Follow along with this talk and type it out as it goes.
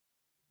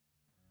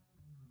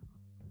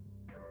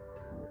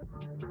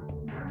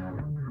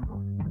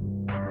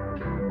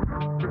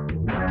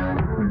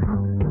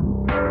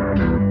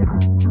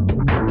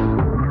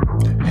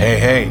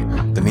Hey,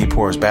 the Neat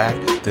Pour is back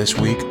this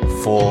week.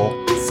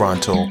 Full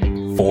frontal,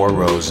 4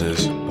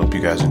 roses. Hope you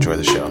guys enjoy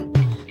the show.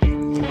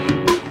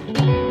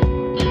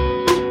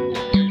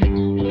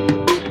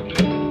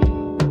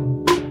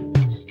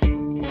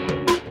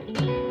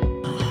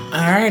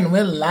 All right,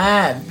 we're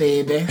live,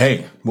 baby.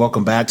 Hey,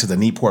 welcome back to the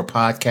Neat Pour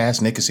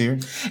podcast. Nick is here.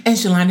 And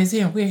Shalana's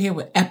here. We're here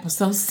with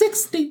episode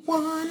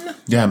 61.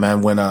 Yeah,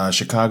 man. When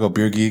Chicago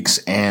Beer Geeks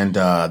and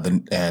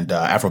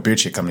Afro Beer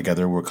Chick come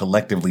together, we're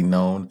collectively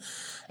known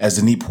as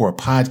the Neat Pour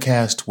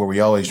podcast, where we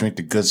always drink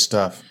the good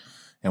stuff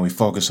and we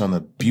focus on the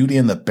beauty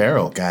in the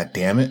barrel. God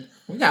damn it.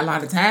 We got a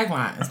lot of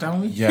taglines, don't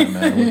we? Yeah,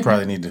 man. We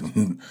probably need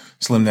to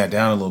slim that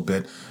down a little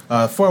bit.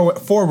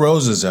 Four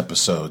Roses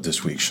episode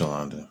this week,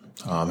 Shalonda.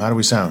 How do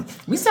we sound?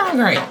 We sound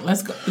great.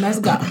 Let's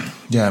go.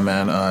 Yeah,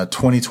 man.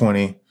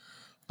 2020,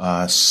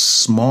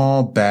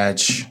 small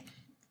batch,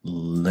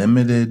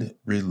 limited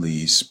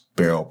release,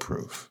 barrel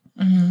proof.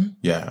 Mm-hmm.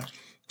 Yeah.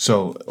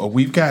 So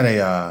we've got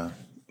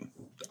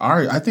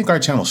I think our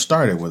channel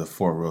started with a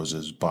 4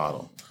 Roses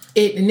bottle.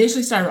 It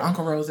initially started with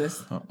Uncle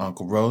Rose's.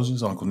 Uncle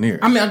Rose's, Uncle Near's.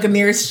 Uncle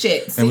Near's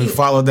shit. And we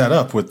followed that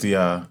up with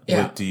the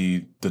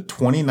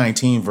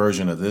 2019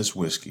 version of this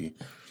whiskey.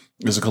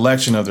 It's a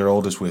collection of their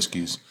oldest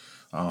whiskeys.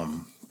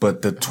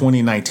 But the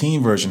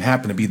 2019 version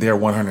happened to be their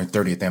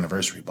 130th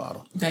anniversary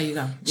bottle. There you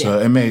go. Yeah. So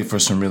it made for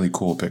some really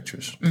cool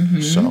pictures.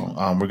 Mm-hmm. So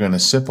we're going to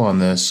sip on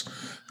this.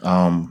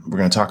 We're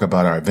going to talk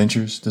about our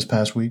adventures this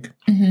past week.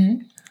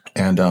 Mm-hmm.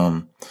 And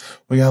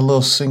we got a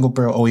little single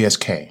barrel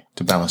OESK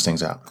to balance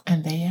things out.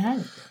 And there you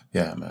have it.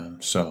 Yeah, man.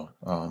 So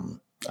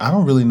I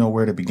don't really know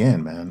where to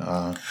begin, man.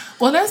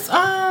 Well,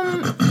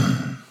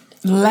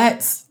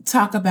 let's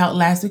talk about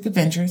last week's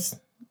adventures.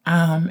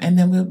 And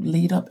then we'll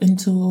lead up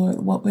into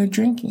what we're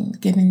drinking,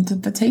 get into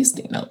the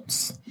tasting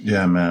notes.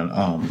 Yeah, man.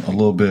 A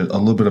little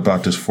bit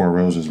about this 4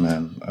 Roses,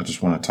 man. I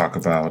just want to talk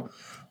about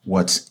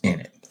what's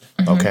in it.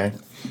 Mm-hmm. Okay.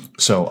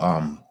 So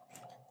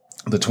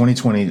the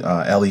 2020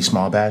 LE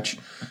small batch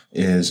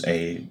is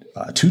a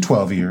 2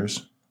 12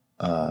 years,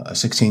 a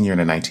 16 year,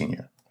 and a 19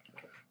 year.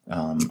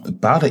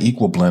 About an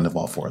equal blend of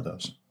all 4 of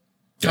those.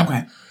 Yeah.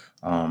 Okay.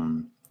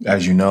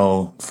 As you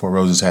know, 4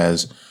 Roses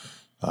has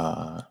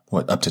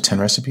up to 10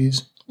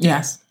 recipes.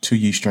 Yes. 2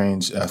 yeast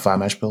strains, 5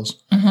 mash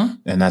bills. Mm-hmm.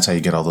 And that's how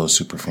you get all those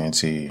super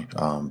fancy,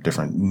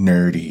 different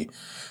nerdy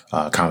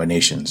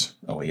combinations.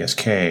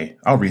 OESK.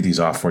 I'll read these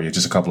off for you.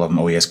 Just a couple of them.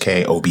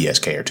 OESK,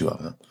 OBSK are 2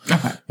 of them.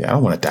 Okay. Yeah, I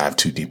don't want to dive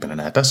too deep into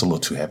that. That's a little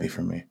too heavy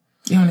for me.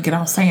 You want to get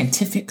all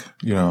scientific?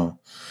 You know,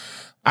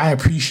 I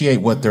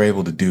appreciate what they're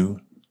able to do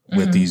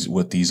with these,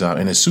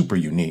 and it's super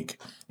unique.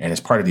 And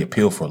it's part of the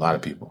appeal for a lot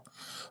of people.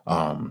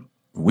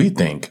 We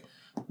think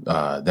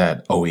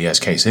that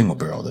OESK single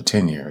barrel, the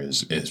 10 year,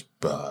 is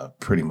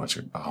pretty much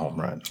a home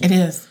run. It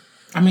is.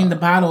 I mean, the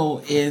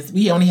bottle is,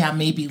 we only have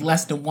maybe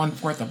less than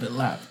 1/4 of it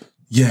left.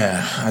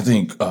 Yeah, I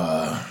think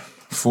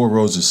 4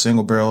 Roses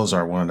single barrels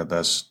are one of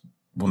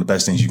the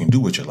best things you can do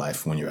with your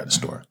life when you're at a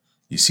store.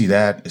 You see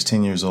that, it's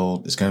 10 years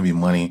old, it's going to be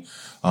money.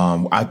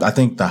 I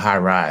think the high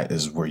rye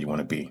is where you want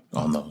to be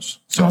on those.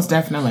 So, most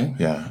definitely.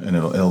 Yeah, and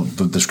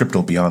the script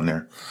will be on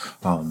there.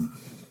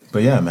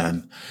 But yeah,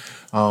 man.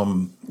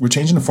 We're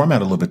changing the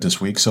format a little bit this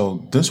week.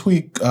 So this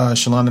week,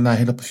 Shalana and I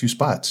hit up a few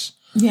spots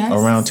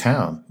around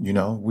town. You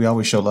know, we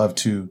always show love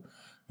to,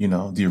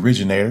 the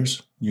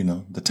originators,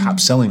 the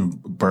top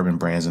selling bourbon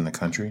brands in the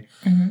country.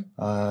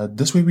 Mm-hmm.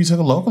 This week we took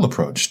a local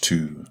approach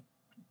to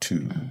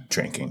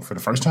drinking for the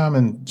first time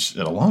in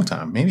a long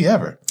time, maybe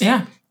ever.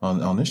 Yeah.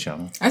 On this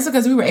channel. That's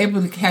because we were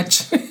able to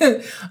catch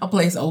a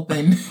place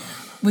open,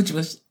 which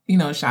was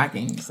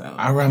shocking. So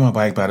I ride my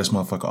bike by this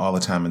motherfucker all the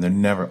time, and they're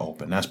never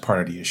open. That's part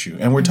of the issue.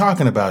 And we're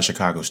talking about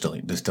Chicago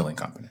Distilling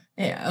Company.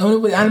 Yeah,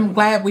 I'm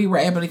glad we were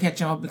able to catch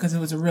them up because it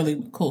was a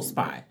really cool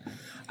spot.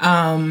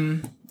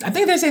 I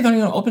think they say they're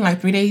only open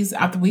like 3 days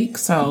out the week,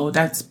 so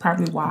that's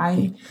probably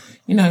why.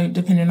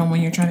 Depending on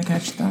when you're trying to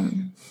catch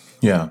them.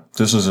 Yeah,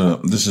 this is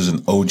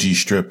an OG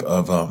strip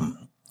of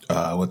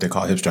what they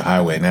call Hipster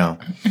Highway now.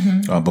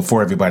 Mm-hmm.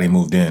 Before everybody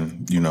moved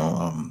in,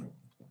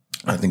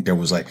 I think there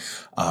was like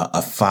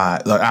a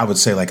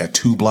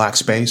 2-block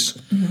space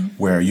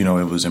where,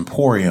 it was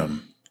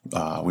Emporium,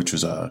 which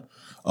was a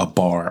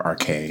bar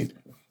arcade,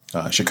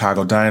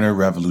 Chicago Diner,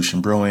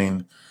 Revolution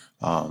Brewing,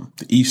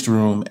 the East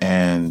Room,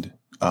 and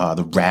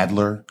the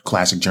Radler,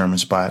 classic German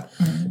spot.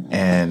 Mm-hmm.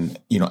 And,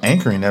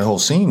 anchoring that whole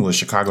scene was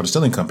Chicago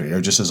Distilling Company.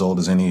 They're just as old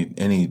as any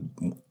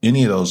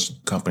of those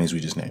companies we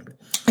just named.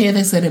 Yeah,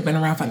 they said they've been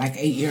around for like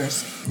 8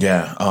 years.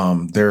 Yeah.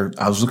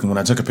 I was looking, when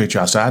I took a picture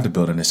outside the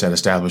building, it said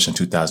established in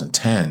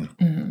 2010.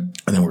 Mm-hmm. And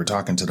then we were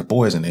talking to the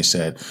boys and they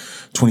said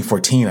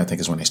 2014, I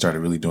think, is when they started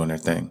really doing their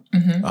thing.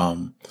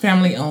 Mm-hmm.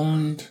 Family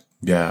owned.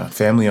 Yeah,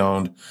 family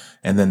owned.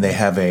 And then they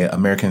have a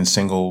American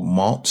single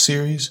malt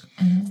series,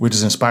 which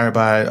is inspired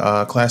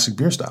by classic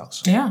beer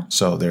styles. Yeah.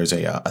 So there's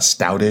a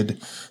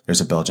stouted,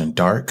 there's a Belgian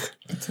dark.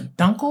 It's a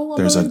dunkel.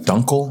 There's a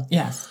dunkel.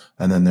 Yes.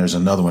 And then there's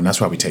another one. That's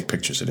why we take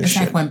pictures of this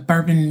shit. It's like when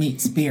bourbon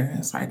meets beer.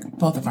 It's like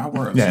both of our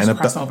words. Yeah, and a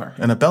crossover.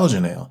 And a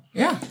Belgian ale.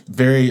 Yeah.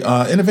 Very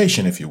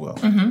innovation, if you will,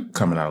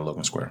 coming out of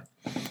Logan Square.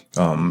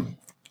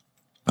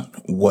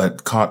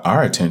 what caught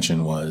our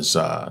attention was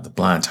the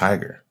Blind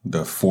Tiger,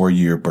 the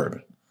 4-year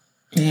bourbon.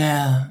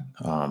 Yeah.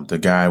 The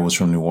guy was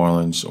from New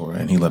Orleans,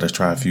 and he let us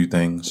try a few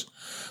things.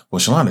 Well,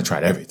 Shalonda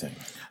tried everything.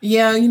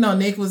 Yeah,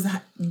 Nick was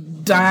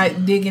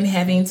digging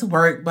heavy into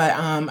work, but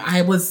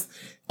I was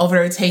over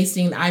there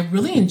tasting. I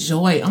really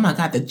enjoy, oh my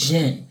God, the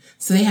gin.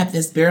 So they have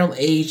this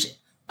barrel-aged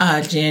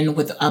gin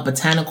with a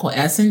botanical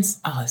essence.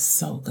 Oh, it's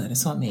so good.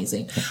 It's so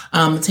amazing.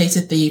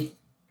 Tasted the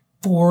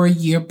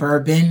 4-year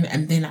bourbon,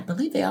 and then I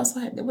believe they also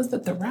had, was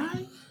the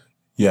rye?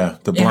 Yeah,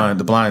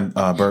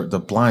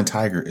 the Blind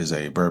Tiger is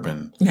a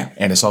bourbon,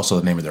 and it's also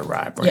the name of their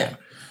rye brand. Yeah.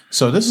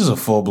 So this is a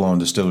full-blown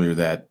distillery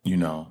that,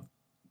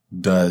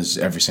 does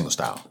every single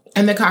style.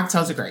 And the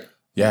cocktails are great.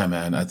 Yeah,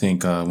 man. I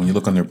think when you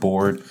look on their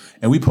board,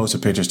 and we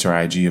posted pictures to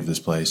our IG of this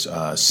place,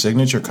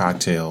 signature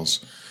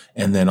cocktails,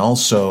 and then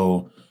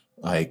also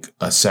like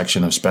a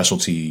section of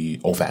specialty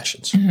old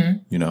fashions.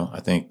 Mm-hmm. I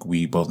think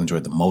we both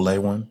enjoyed the mole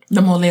one.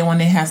 The mole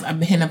one, it has a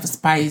hint of a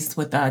spice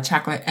with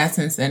chocolate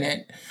essence in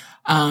it.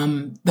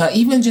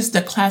 Even just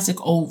the classic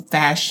old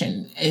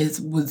fashioned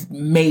was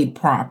made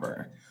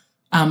proper.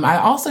 I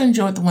also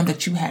enjoyed the one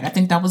that you had. I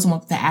think that was the one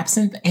with the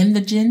absinthe and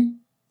the gin.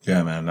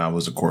 Yeah, man, that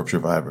was a Corpse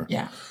Reviver.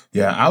 Yeah.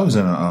 Yeah, I was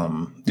in I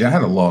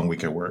had a long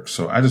week at work,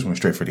 so I just went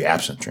straight for the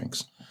absinthe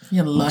drinks.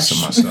 You're lush.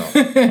 Myself.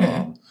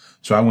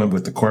 So I went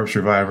with the Corpse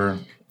Reviver,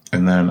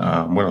 and then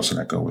what else did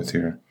I go with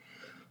here?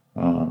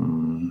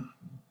 Oh,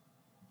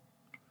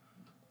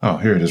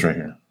 here it is right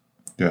here.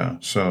 Yeah,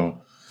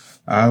 so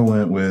I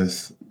went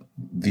with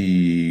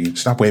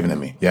stop waving at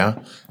me,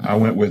 yeah? I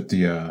went with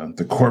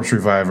the Corpse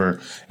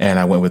Reviver, and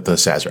I went with the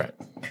Sazerac.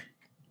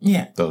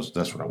 Yeah.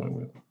 That's what I went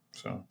with,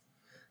 so...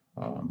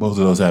 both of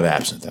those have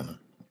absinthe in them.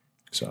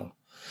 So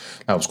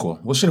that was cool.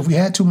 Well, shit, if we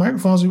had 2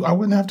 microphones, I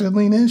wouldn't have to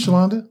lean in,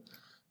 Shalonda.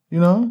 You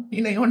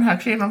wouldn't have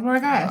to shit on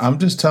board guys. I'm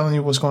just telling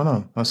you what's going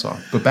on. That's all.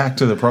 But back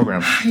to the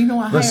program.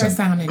 Hire a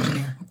sound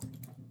engineer.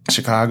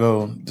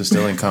 Chicago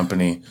Distilling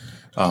Company,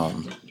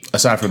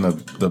 aside from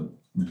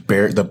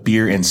the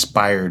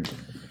beer-inspired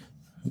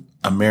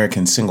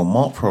American single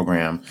malt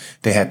program,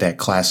 they had that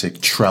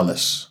classic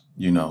trellis,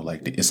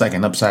 it's like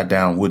an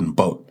upside-down wooden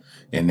boat.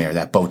 In there,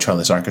 that bow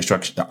trellis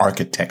architecture. I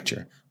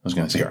was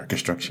going to say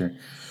architecture.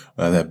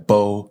 That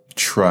bow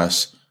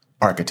truss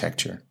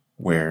architecture,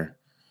 where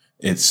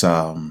it's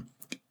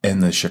in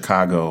the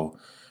Chicago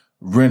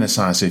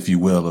Renaissance, if you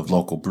will, of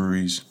local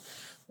breweries.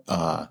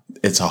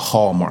 It's a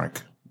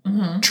hallmark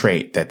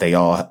trait that they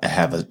all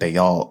have. They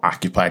all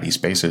occupy these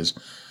spaces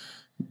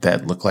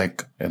that look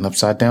like an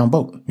upside down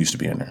boat used to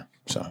be in there.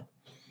 So,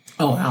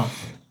 oh wow,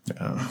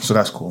 so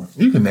that's cool.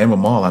 You can name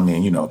them all. I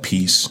mean,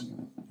 Peace,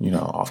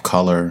 Off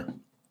Color.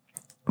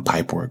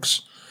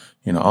 Pipeworks,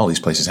 all these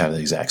places have the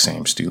exact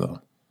same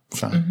stilo.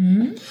 So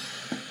that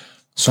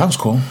was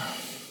cool.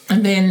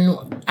 And then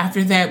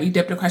after that, we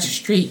dipped across the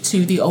street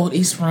to the Old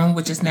East Room,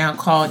 which is now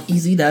called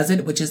Easy Does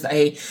It, which is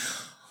a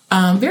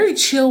very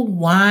chill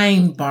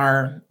wine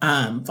bar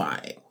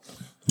vibe.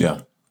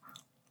 Yeah.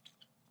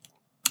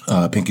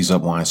 Pinky's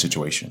Up wine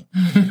situation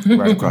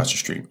right across the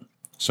street.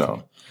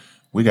 So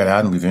we got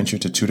out and we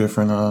ventured to two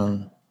different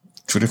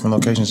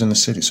locations in the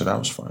city. So that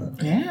was fun.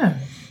 Yeah.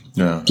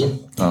 Yeah.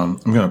 I'm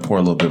going to pour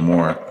a little bit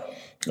more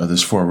of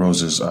this Four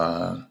Roses 20.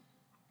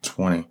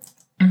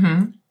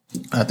 Mm-hmm.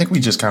 I think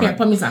we just kind of... Yeah,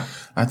 put me some.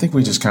 I think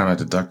we just kind of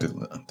deducted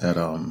that,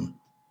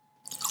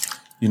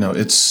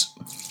 it's...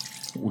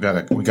 We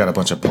got a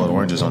bunch of blood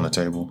oranges on the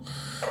table.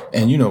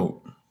 And,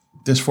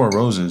 this Four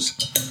Roses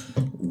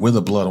with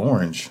a blood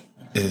orange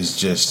is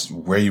just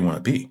where you want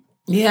to be.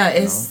 Yeah,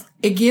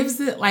 it gives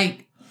it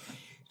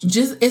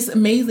it's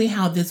amazing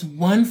how this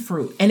one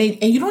fruit, and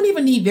you don't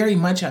even need very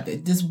much of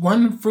it. This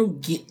one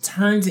fruit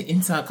turns it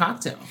into a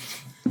cocktail.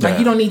 Like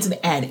you don't need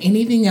to add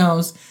anything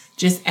else.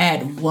 Just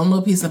add one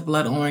little piece of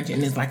blood orange,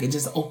 and it's like it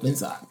just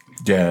opens up.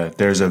 Yeah,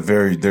 there's a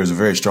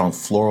very strong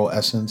floral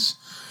essence,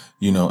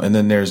 and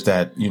then there's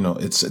that,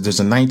 there's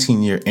a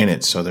 19-year in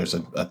it, so there's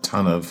a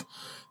ton of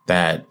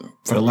that,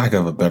 for the lack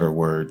of a better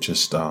word,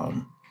 just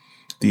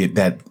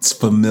that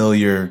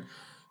familiar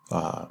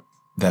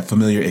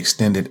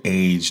extended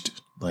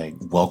aged, like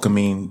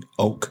welcoming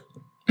oak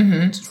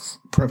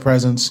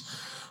presence,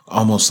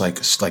 almost like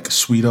a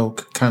sweet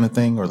oak kind of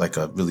thing, or like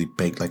a really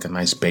baked, like a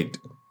nice baked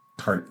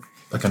tart.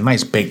 Like a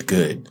nice baked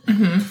good.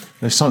 Mm-hmm.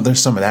 There's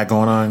some of that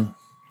going on.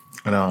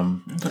 And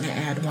I'm gonna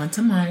add one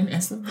to mine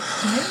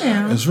right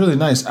now. It's really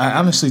nice. I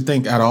honestly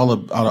think out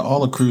of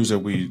all the crews that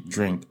we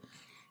drink,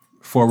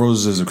 Four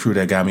Roses is a crew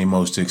that got me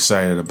most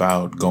excited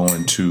about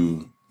going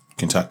to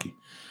Kentucky.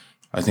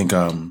 I think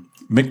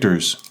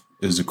Michter's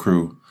is a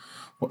crew.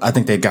 I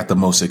think they got the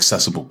most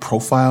accessible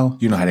profile.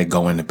 You know how they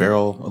go in the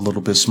barrel a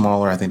little bit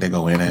smaller. I think they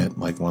go in at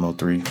like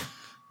 103,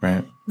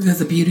 right? Because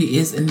the beauty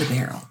is in the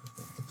barrel.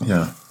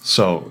 Yeah.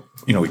 So,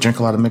 we drink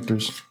a lot of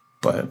Michter's,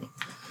 but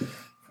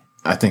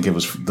I think it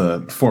was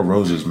the Four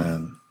Roses,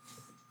 man.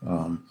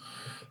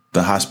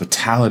 The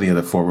hospitality of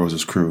the Four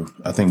Roses crew.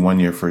 I think one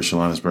year for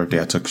Shalana's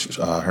birthday, I took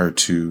her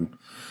to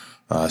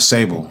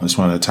Sable. It's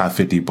one of the top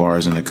 50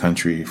 bars in the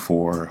country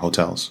for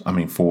hotels. I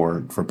mean, for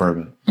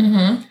bourbon.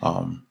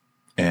 Mm-hmm.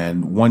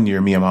 And one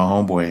year, me and my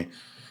homeboy,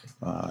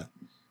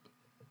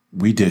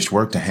 we dished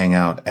work to hang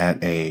out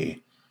at a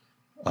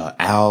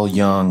Al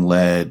Young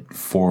led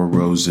Four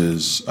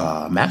Roses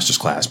master's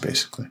class,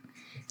 basically,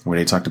 where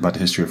they talked about the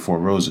history of Four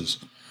Roses.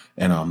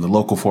 And the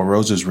local Four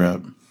Roses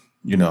rep,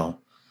 you know,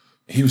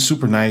 he was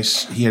super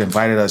nice. He had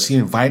invited us. He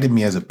invited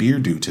me as a beer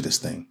dude to this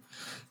thing.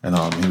 And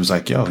he was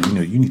like, yo, you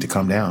know, you need to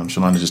come down.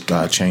 Shalana just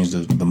changed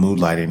the mood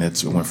lighting.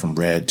 It went from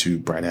red to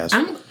bright ass.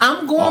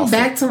 I'm going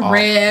back to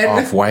red.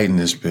 Off white in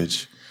this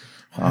bitch.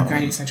 Oh my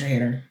God, you're such a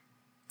hater.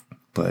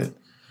 But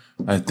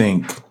I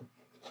think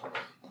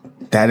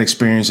that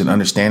experience and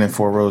understanding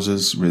Four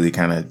Roses really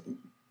kind of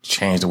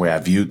changed the way I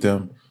viewed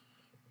them.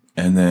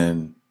 And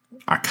then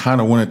I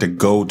kind of wanted to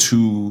go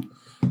to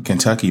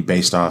Kentucky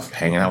based off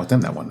hanging out with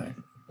them that one night.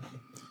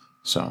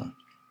 So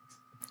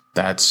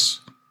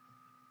that's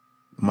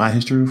my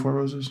history with Four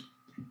Roses.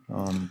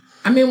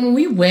 I mean, when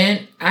we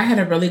went, I had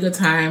a really good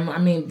time. I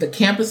mean, the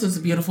campus was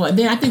beautiful. And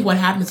then I think what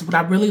happens, what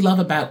I really love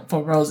about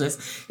Four Roses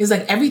is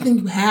like everything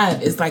you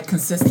have is like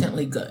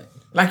consistently good.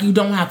 Like you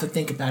don't have to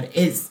think about it.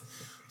 It's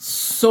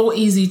so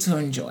easy to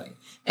enjoy.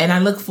 And I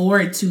look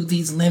forward to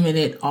these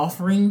limited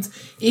offerings,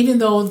 even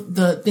though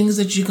the things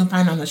that you can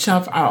find on the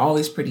shelf are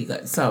always pretty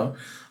good. So,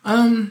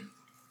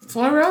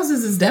 Four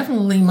Roses is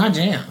definitely my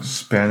jam.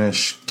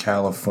 Spanish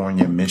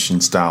California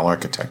mission style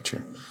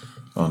architecture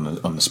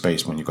on the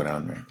space when you go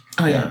down there.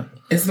 Oh yeah.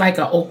 It's like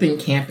an open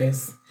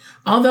campus.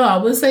 Although I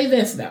will say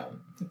this though,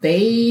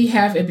 they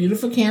have a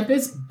beautiful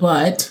campus,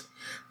 but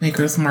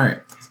Maker's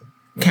Mart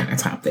kind of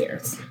top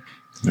theirs.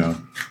 Yeah.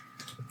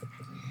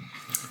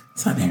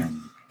 So there.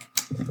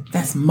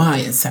 That's my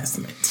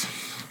assessment.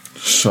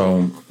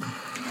 So,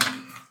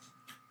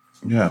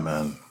 yeah,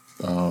 man.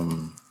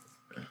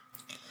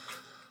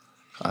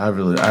 I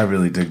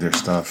really dig their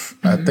stuff.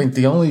 Mm-hmm. I think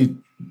the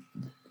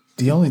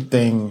only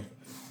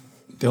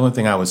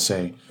thing I would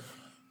say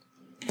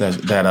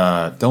that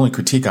the only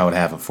critique I would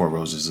have of Four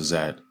Roses is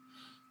that,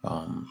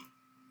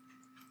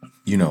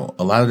 you know,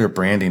 a lot of their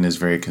branding is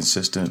very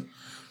consistent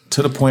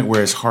to the point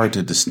where it's hard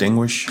to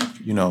distinguish,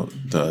 you know,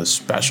 the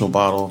special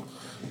bottle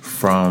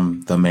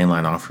from the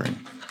mainline offering,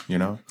 you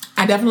know?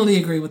 I definitely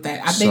agree with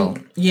that. I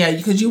think, yeah,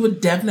 because you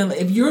would definitely,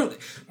 if you're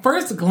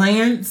first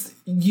glance,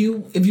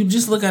 if you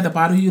just look at the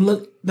bottle,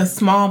 the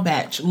small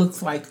batch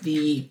looks like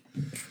the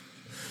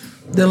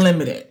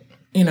limited,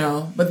 you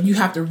know, but you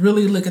have to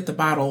really look at the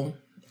bottle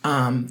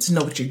to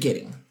know what you're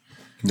getting.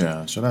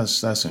 Yeah, so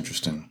that's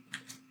interesting.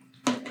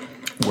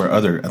 Where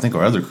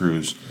our other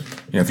crews,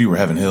 you know, if you were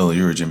Heaven Hill or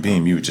you were Jim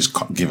Beam, you would just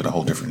give it a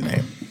whole different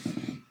name.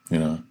 You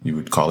know, you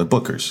would call it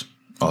Booker's,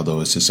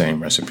 although it's the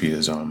same recipe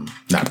as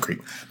Knob Creek.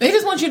 They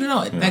just want you to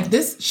know it. Like,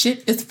 this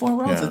shit is Four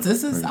Roses. Yeah,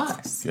 this is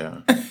us.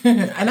 Yeah.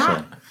 And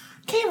I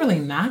can't really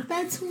knock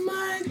that too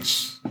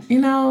much. You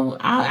know,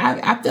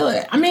 I feel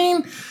it. I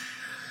mean,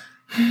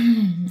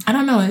 I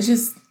don't know. It's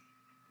just,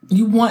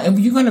 if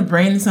you're going to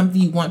brand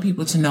something, you want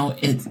people to know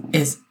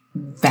it's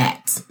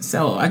that.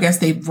 So I guess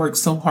they've worked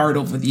so hard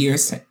over the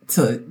years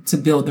to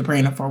build the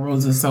brand of Four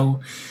Roses. So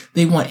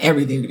they want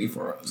everything to be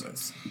Four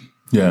Roses.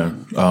 Yeah.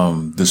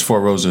 This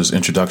Four Roses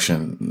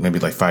introduction, maybe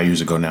like 5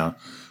 years ago now,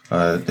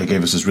 they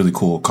gave us this really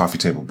cool coffee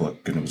table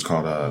book, and it was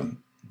called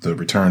The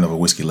Return of a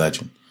Whiskey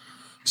Legend.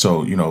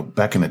 So, you know,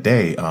 back in the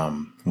day,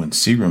 when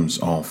Seagram's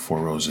owned Four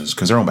Roses,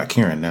 because they're owned by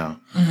Kieran now,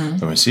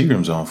 but when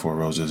Seagram's owned Four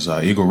Roses,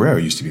 Eagle Rare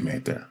used to be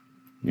made there,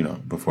 you know,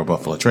 before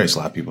Buffalo Trace. A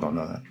lot of people don't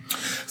know that.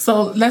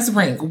 So let's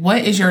rank.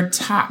 What is your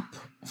top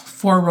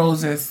Four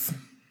Roses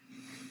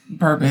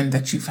bourbon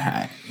that you've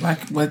had?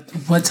 Like,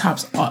 what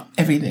tops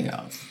everything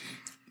else?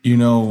 You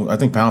know, I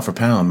think pound for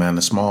pound, man,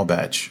 the small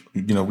batch.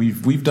 You know,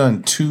 we've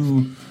done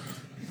 2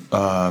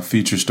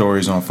 feature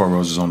stories on Four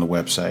Roses on the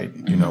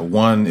website. You know,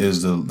 one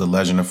is the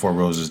Legend of Four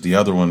Roses. The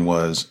other one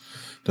was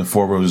the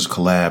Four Roses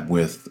collab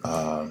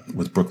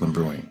with Brooklyn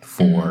Brewing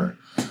for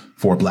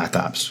Black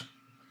Ops.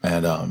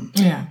 And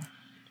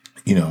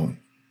you know,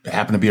 it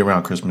happened to be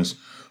around Christmas.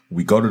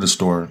 We go to the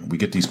store, we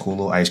get these cool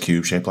little ice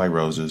cubes shaped like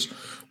roses.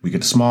 We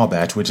get the small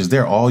batch, which is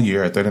there all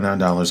year at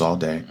 $39 all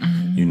day.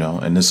 You know,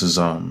 and this is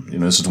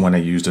this is the one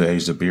they used to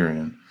age the beer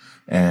in.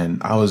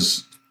 And I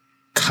was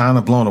kind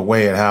of blown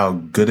away at how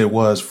good it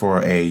was for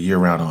a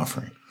year-round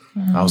offering.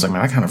 I was like,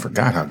 man, I kind of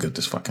forgot how good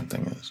this fucking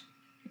thing is.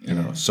 You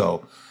know,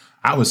 so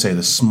I would say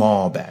the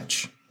small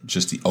batch,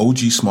 just the OG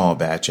small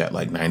batch at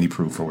like 90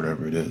 proof or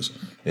whatever it is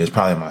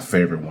probably my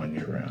favorite one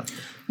year-round.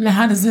 Now,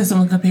 how does this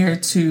one compare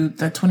to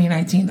the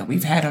 2019 that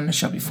we've had on the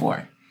show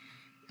before?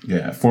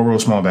 Yeah, 4-row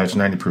small batch,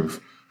 90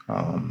 proof.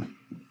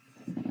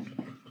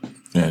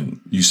 And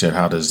you said,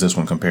 how does this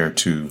one compare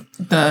to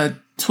the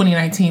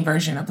 2019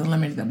 version of the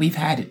limited that we've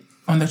had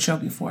on the show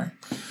before?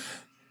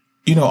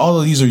 You know, all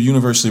of these are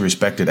universally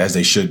respected, as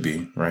they should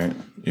be, right?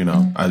 You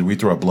know, we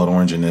throw a blood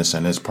orange in this,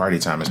 and it's party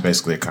time. It's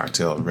basically a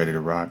cocktail ready to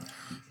rock.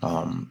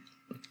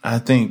 I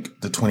think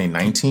the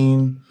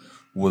 2019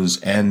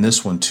 and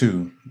this one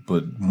too,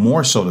 but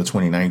more so the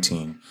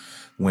 2019,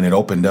 when it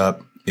opened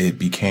up, it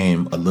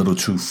became a little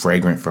too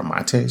fragrant for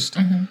my taste.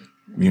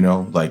 You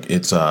know, like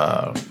it's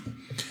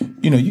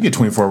you get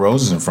 24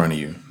 roses in front of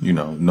you.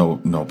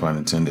 No pun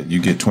intended.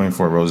 You get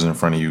 24 roses in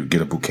front of you.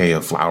 Get a bouquet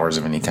of flowers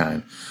of any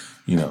kind.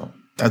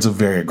 That's a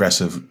very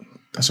aggressive.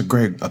 That's a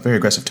very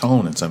aggressive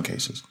tone in some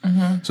cases.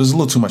 So it's a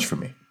little too much for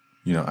me.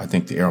 I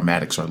think the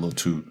aromatics are a little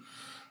too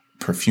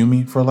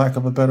perfumey, for lack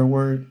of a better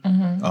word.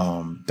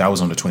 That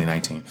was under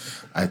 2019.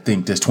 I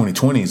think this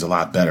 2020 is a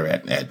lot better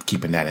at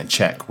keeping that in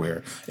check,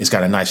 where it's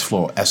got a nice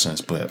floral essence,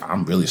 but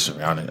I'm really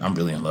surrounded. I'm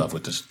really in love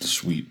with the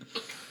sweet.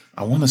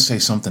 I want to say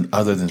something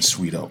other than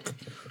sweet oak,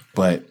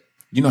 but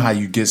you know how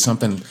you get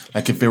something,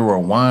 like if it were a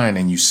wine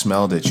and you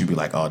smelled it, you'd be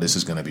like, oh, this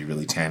is going to be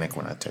really tannic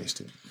when I taste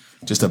it.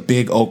 Just a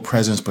big oak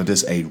presence, but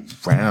this a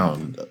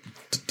round,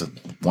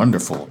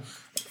 wonderful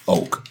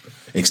oak,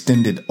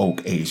 extended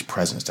oak age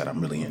presence that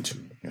I'm really into,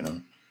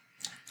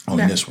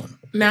 this one.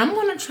 Now I'm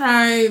going to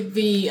try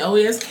the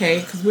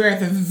OESK because we're at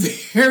the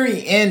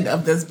very end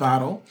of this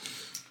bottle.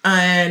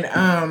 And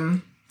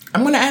I'm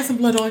going to add some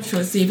blood orange to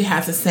it, see if it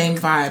has the same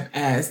vibe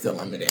as the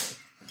limited.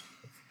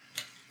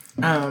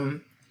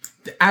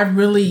 I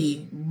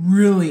really,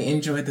 really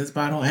enjoyed this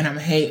bottle, and I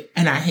hate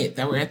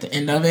that we're at the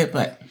end of it,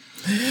 but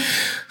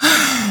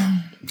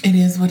it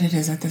is what it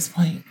is at this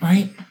point,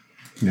 right?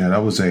 Yeah,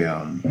 that was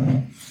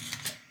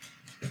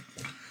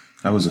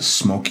a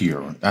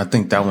smokier. I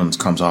think that one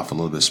comes off a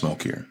little bit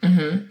smokier.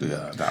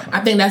 That one.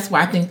 I think that's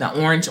why I think the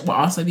orange will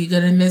also be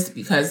good in this,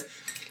 because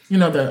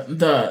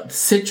the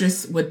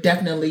citrus would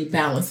definitely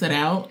balance it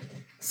out.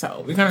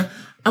 So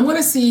I'm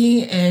gonna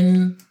see,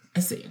 and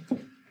let's see.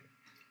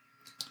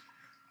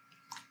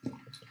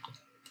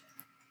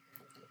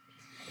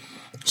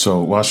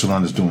 So while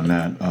Shalonda's doing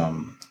that,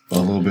 a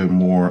little bit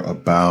more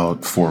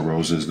about Four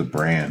Roses, the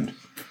brand.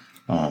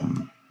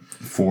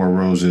 Four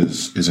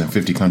Roses is in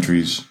 50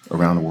 countries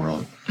around the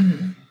world.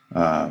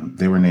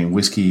 They were named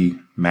Whiskey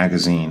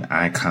Magazine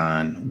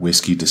Icon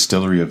Whiskey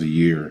Distillery of the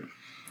Year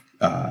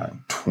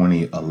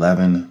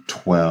 2011,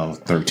 12,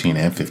 13,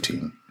 and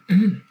 15.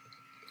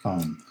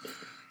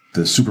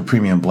 The super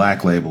premium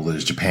black label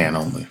is Japan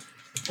only.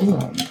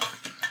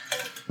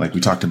 Like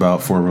we talked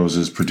about, Four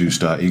Roses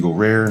produced Eagle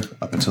Rare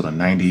up until the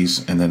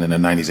 90s. And then in the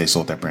 90s, they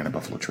sold that brand to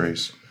Buffalo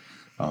Trace.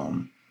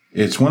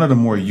 It's one of the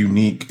more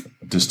unique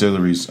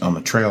distilleries on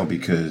the trail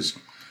because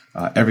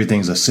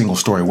everything's a single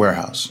story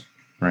warehouse,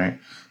 right?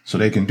 So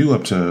they can do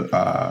up to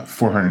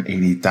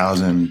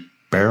 480,000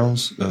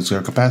 barrels as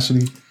their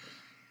capacity,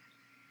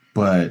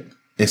 but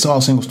it's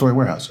all single story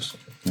warehouses,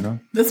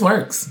 This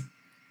works.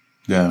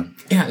 Yeah.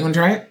 Yeah, you want to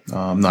try it?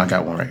 No, I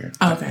got one right here.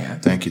 Oh, okay. Yeah.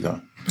 Thank you,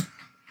 though.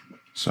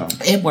 So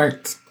it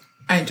worked.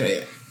 I enjoy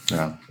it.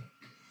 Yeah.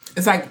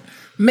 It's like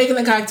making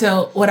a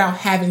cocktail without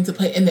having to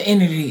put in the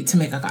energy to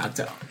make a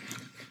cocktail.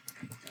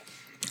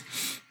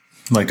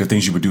 Like the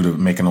things you would do to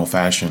make an old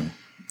fashioned.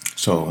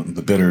 So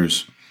the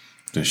bitters,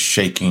 the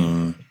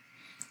shaking,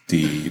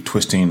 the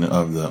twisting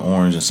of the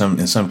orange,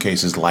 in some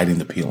cases lighting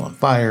the peel on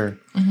fire.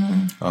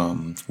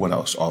 What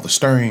else? All the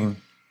stirring.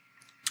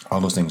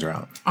 All those things are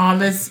out. All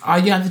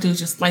you have to do is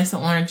just slice the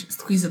orange,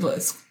 squeeze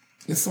it,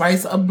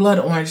 slice a blood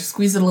orange,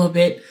 squeeze it a little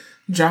bit,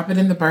 drop it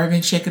in the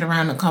bourbon, shake it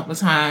around a couple of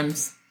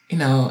times, and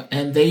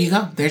there you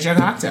go. There's your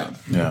cocktail.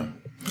 Yeah.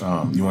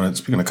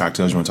 Speaking of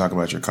cocktails, you want to talk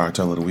about your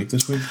cocktail of the week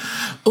this week?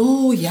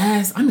 Oh,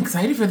 yes. I'm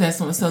excited for this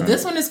one. So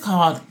This one is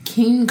called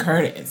King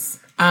Curtis.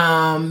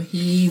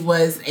 He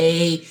was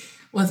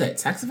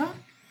saxophone?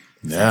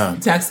 Yeah.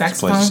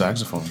 Saxophone. Plays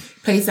saxophone.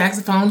 Plays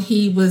saxophone.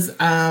 He was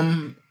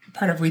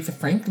part of Aretha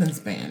Franklin's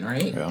band,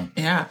 right?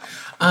 Yeah.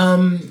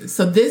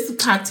 So this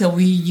cocktail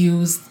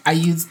I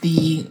used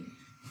the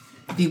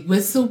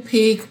Whistle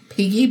Pig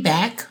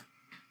Piggyback.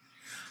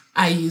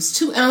 I used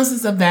 2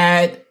 ounces of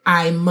that.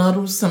 I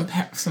muddled some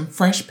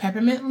fresh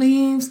peppermint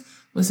leaves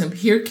with some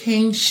pure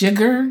cane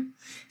sugar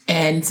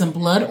and some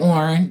blood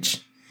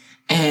orange,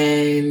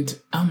 and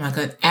oh my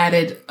god,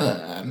 added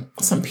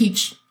some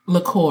peach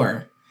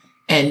liqueur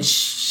and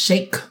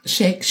shake,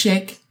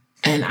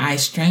 and I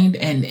strained,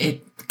 and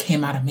it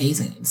came out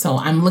amazing. So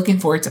I'm looking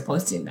forward to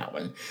posting that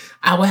one.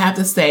 I would have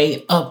to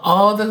say, of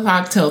all the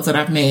cocktails that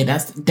I've made,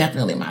 that's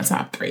definitely my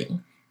top 3.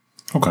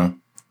 Okay,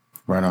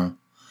 right on.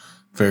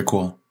 Very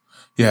cool.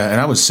 Yeah,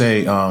 and I would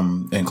say,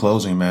 in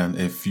closing, man,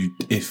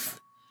 if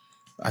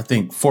I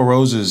think Four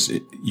Roses,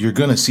 you're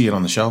gonna see it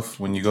on the shelf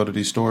when you go to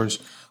these stores.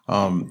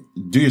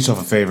 Do yourself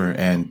a favor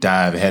and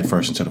dive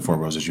headfirst into the Four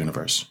Roses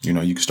universe. You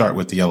can start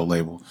with the yellow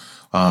label.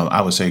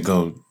 I would say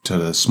go to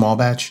the small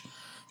batch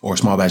or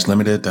small batch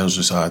limited. That was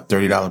just a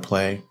 $30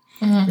 play,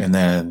 and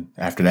then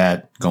after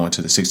that, go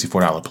into the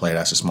 $64 play.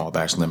 That's a small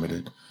batch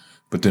limited.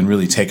 But then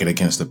really take it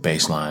against the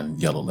baseline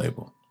yellow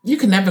label. You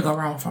can never go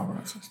wrong with Four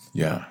Roses.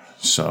 Yeah.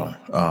 So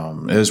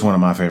it is one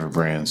of my favorite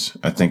brands.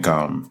 I think,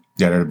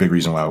 they're the big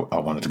reason why I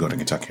wanted to go to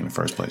Kentucky in the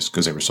first place,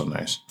 because they were so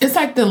nice. It's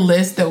like the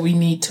list that we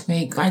need to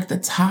make, like the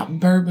top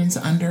bourbons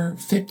under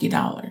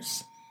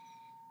 $50.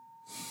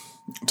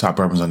 Top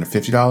bourbons under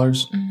 $50?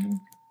 Mm-hmm.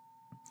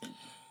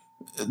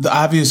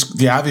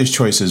 The obvious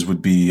choices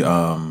would be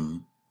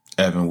Evan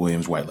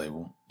Williams White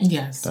Label.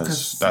 Yes,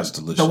 that's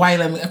delicious. The White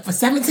Label for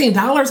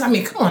 $17. I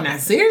mean, come on now,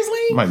 seriously?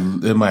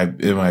 It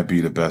might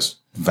be the best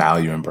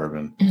value in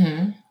bourbon.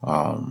 Mm-hmm.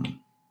 I'm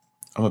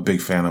a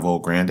big fan of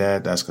Old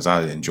Granddad. That's because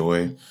I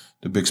enjoy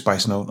the big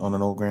spice note on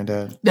an Old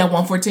Granddad. That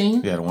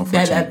 114? Yeah, the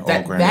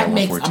 114. That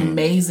makes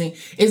amazing.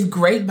 It's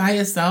great by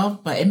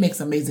itself, but it makes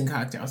amazing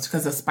cocktails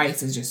because the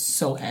spice is just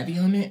so heavy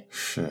on it.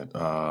 Shit.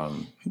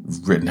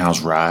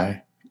 Rittenhouse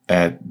Rye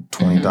at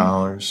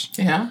 $20.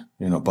 Yeah.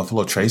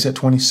 Buffalo Trace at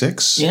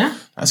 $26. Yeah.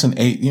 That's an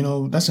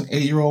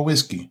 8-year-old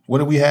whiskey. What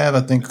did we have?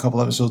 I think a couple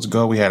episodes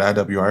ago, we had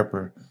I.W.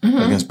 Harper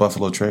against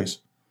Buffalo Trace.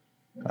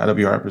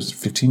 I.W. Harper's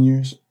 15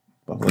 years.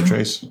 Buffalo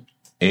Trace,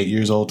 8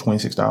 years old,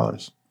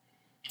 $26.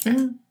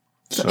 Yeah.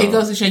 So it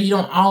goes to show you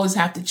don't always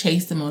have to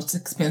chase the most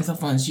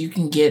expensive ones. You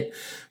can get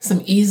some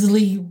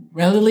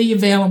readily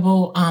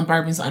available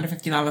bourbons under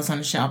 $50 on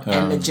the shelf,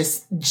 and they're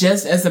just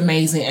as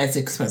amazing as the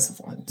expensive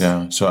ones.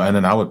 Yeah. So and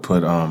then I would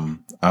put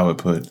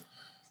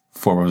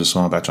Four Roses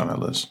Small Batch on that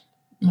list.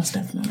 Most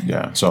definitely.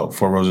 Yeah. So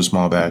Four Roses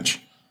Small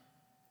Batch,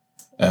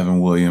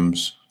 Evan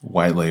Williams,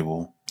 White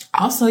Label.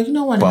 Also, you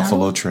know what?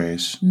 Buffalo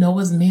Trace.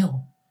 Noah's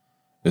Mill.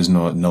 Is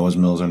Noah's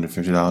Mill's under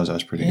 $50.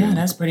 That's pretty good. Yeah,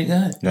 that's pretty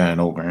good. Yeah, and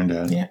Old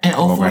Granddad. Yeah, and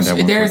Old Forester.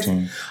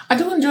 Granddad I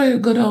do enjoy a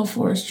good Old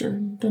Forester,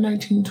 the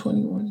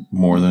 1921.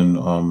 More than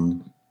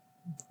Old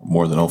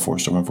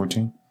Forester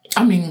 114.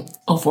 I mean,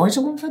 Old Forester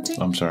 114.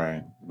 I'm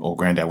sorry, Old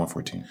Granddad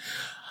 114.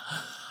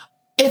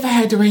 If I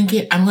had to rank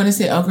it, I'm going to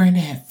say Old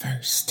Granddad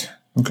first.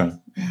 Okay.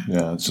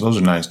 Yeah. So those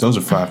are nice. Those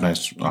are 5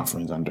 nice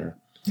offerings under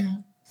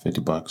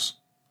 $50.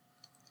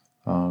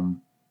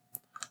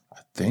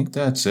 I think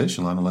that's it,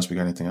 Shalon, unless we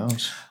got anything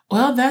else.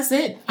 Well, that's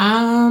it.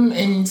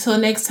 Until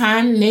next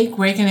time, Nick,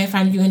 where can I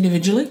find you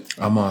individually?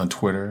 I'm on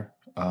Twitter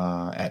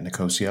at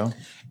Nicosio.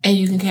 And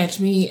you can catch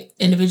me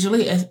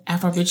individually as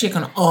Afrobeat Chick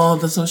on all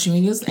the social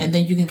medias. And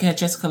then you can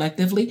catch us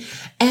collectively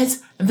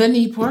as The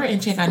Newport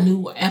and check out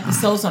new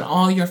episodes on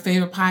all your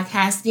favorite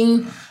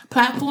podcasting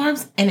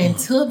platforms. And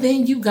until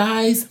then, you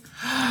guys,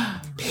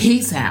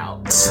 peace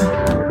out.